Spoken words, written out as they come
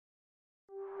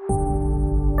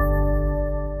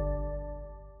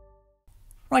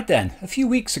Right then, a few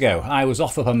weeks ago I was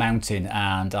off up a mountain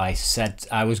and I said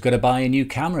I was going to buy a new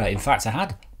camera. In fact, I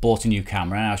had bought a new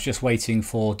camera and I was just waiting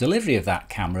for delivery of that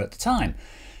camera at the time.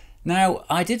 Now,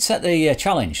 I did set the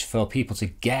challenge for people to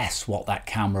guess what that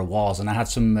camera was, and I had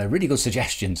some really good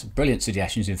suggestions, brilliant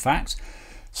suggestions in fact.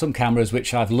 Some cameras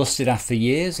which I've lusted after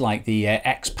years, like the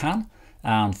X-Pan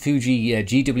and Fuji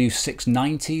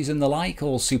GW690s and the like,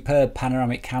 all superb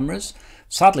panoramic cameras.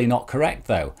 Sadly not correct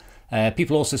though.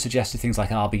 People also suggested things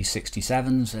like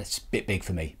RB67s. It's a bit big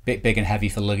for me, bit big and heavy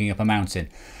for lugging up a mountain.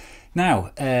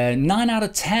 Now, 9 out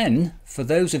of 10 for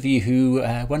those of you who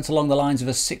went along the lines of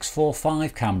a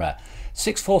 645 camera,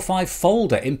 645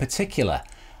 folder in particular.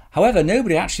 However,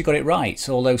 nobody actually got it right,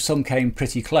 although some came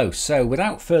pretty close. So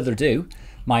without further ado,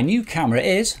 my new camera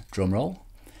is, drumroll,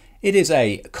 it is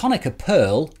a Konica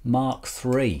Pearl Mark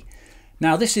III.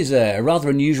 Now this is a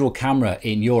rather unusual camera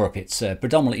in Europe. It's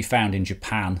predominantly found in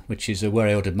Japan, which is where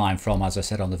I ordered mine from, as I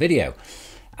said on the video.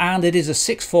 And it is a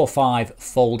 645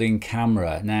 folding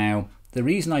camera. Now the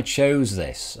reason I chose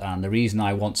this and the reason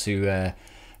I want to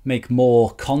make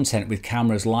more content with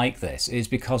cameras like this is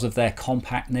because of their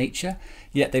compact nature,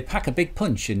 yet they pack a big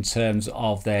punch in terms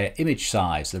of their image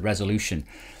size, the resolution.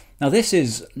 Now this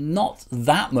is not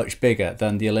that much bigger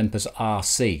than the Olympus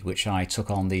RC, which I took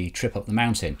on the trip up the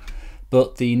mountain.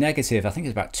 But the negative, I think,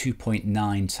 is about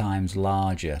 2.9 times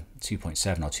larger,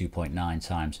 2.7 or 2.9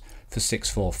 times for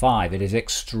 645. It is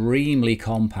extremely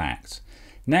compact.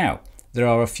 Now, there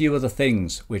are a few other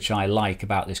things which I like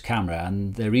about this camera,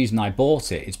 and the reason I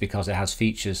bought it is because it has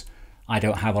features I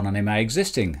don't have on any of my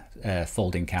existing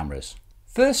folding cameras.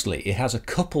 Firstly, it has a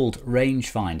coupled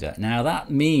rangefinder. Now that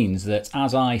means that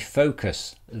as I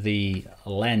focus the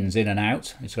lens in and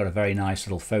out, it's got a very nice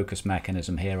little focus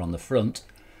mechanism here on the front.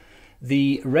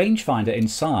 The rangefinder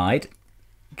inside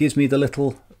gives me the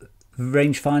little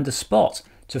rangefinder spot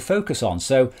to focus on,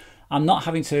 so I'm not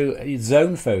having to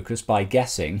zone focus by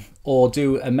guessing or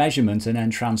do a measurement and then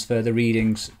transfer the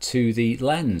readings to the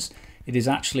lens. It is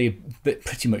actually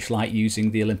pretty much like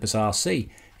using the Olympus RC.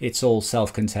 It's all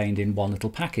self-contained in one little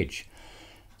package.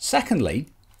 Secondly,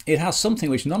 it has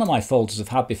something which none of my folders have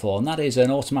had before, and that is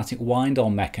an automatic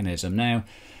wind-on mechanism. Now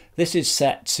this is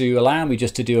set to allow me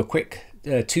just to do a quick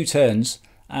 2 turns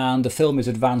and the film is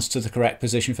advanced to the correct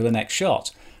position for the next shot.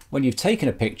 When you've taken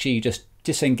a picture, you just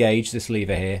disengage this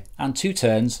lever here and 2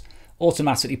 turns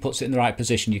automatically puts it in the right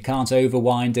position. You can't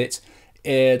overwind it.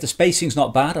 The spacing's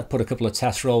not bad. I've put a couple of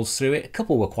test rolls through it. A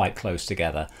couple were quite close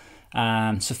together.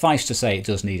 Suffice to say it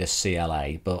does need a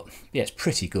CLA, but yeah, it's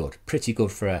pretty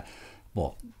good for a,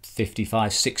 what,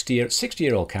 55,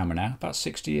 60-year-old camera now, about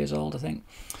 60 years old I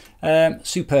think.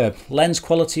 Superb. Lens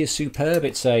quality is superb.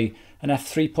 It's an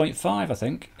f3.5 I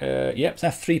think. Yep, it's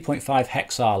an f3.5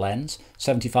 Hexar lens,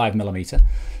 75mm.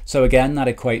 So again, that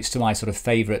equates to my sort of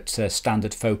favourite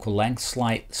standard focal length,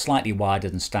 slightly wider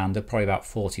than standard, probably about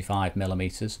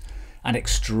 45mm, and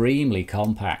extremely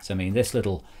compact. I mean, this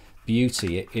little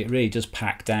beauty, it really does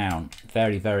pack down.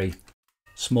 Very, very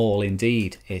small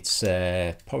indeed. It's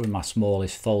probably my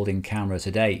smallest folding camera to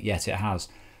date, yet it has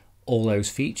all those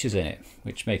features in it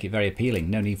which make it very appealing.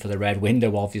 No need for the red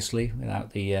window, obviously, without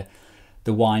the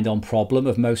wind-on problem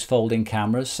of most folding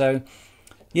cameras. So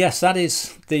yes, that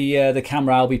is the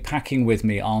camera I'll be packing with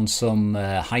me on some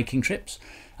hiking trips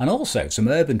and also some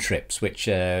urban trips, which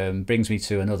brings me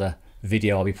to another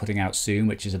video I'll be putting out soon,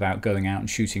 which is about going out and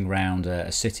shooting around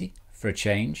a city for a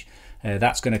change.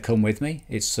 That's going to come with me.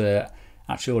 It's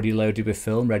actually already loaded with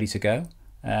film, ready to go.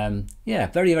 Yeah,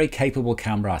 very, very capable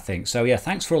camera, I think. So yeah,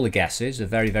 thanks for all the guesses. A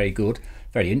very, very good,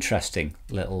 very interesting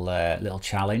little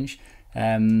challenge.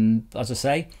 As I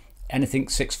say, anything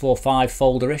 645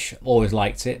 folderish, always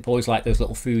liked it. Always liked those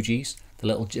little Fujis, the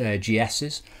little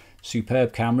GSs.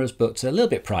 Superb cameras, but a little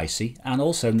bit pricey and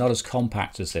also not as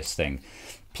compact as this thing.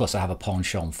 Plus I have a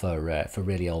penchant for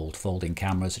really old folding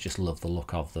cameras. I just love the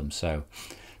look of them. So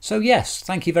yes,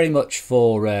 thank you very much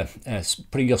for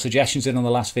putting your suggestions in on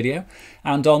the last video.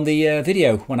 And on the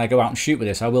video, when I go out and shoot with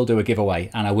this, I will do a giveaway,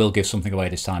 and I will give something away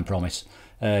this time, promise,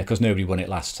 because nobody won it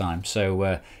last time.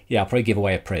 So yeah, I'll probably give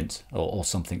away a print or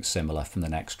something similar from the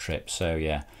next trip. So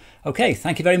yeah. Okay,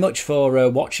 thank you very much for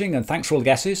watching, and thanks for all the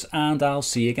guesses, and I'll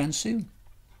see you again soon.